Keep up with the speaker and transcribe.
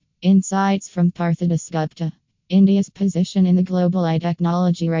Insights from Partho Dasgupta. India's position in the global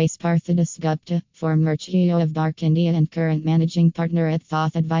technology race. Partho Dasgupta, former CEO of Bark India and current managing partner at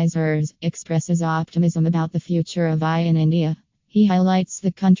Thought Advisors, expresses optimism about the future of AI in India. He highlights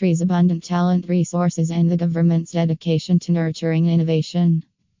the country's abundant talent resources and the government's dedication to nurturing innovation.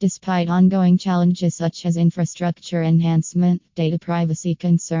 Despite ongoing challenges such as infrastructure enhancement, data privacy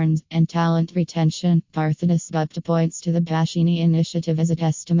concerns, and talent retention, Partho Dasgupta points to the Bashini initiative as a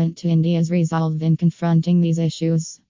testament to India's resolve in confronting these issues.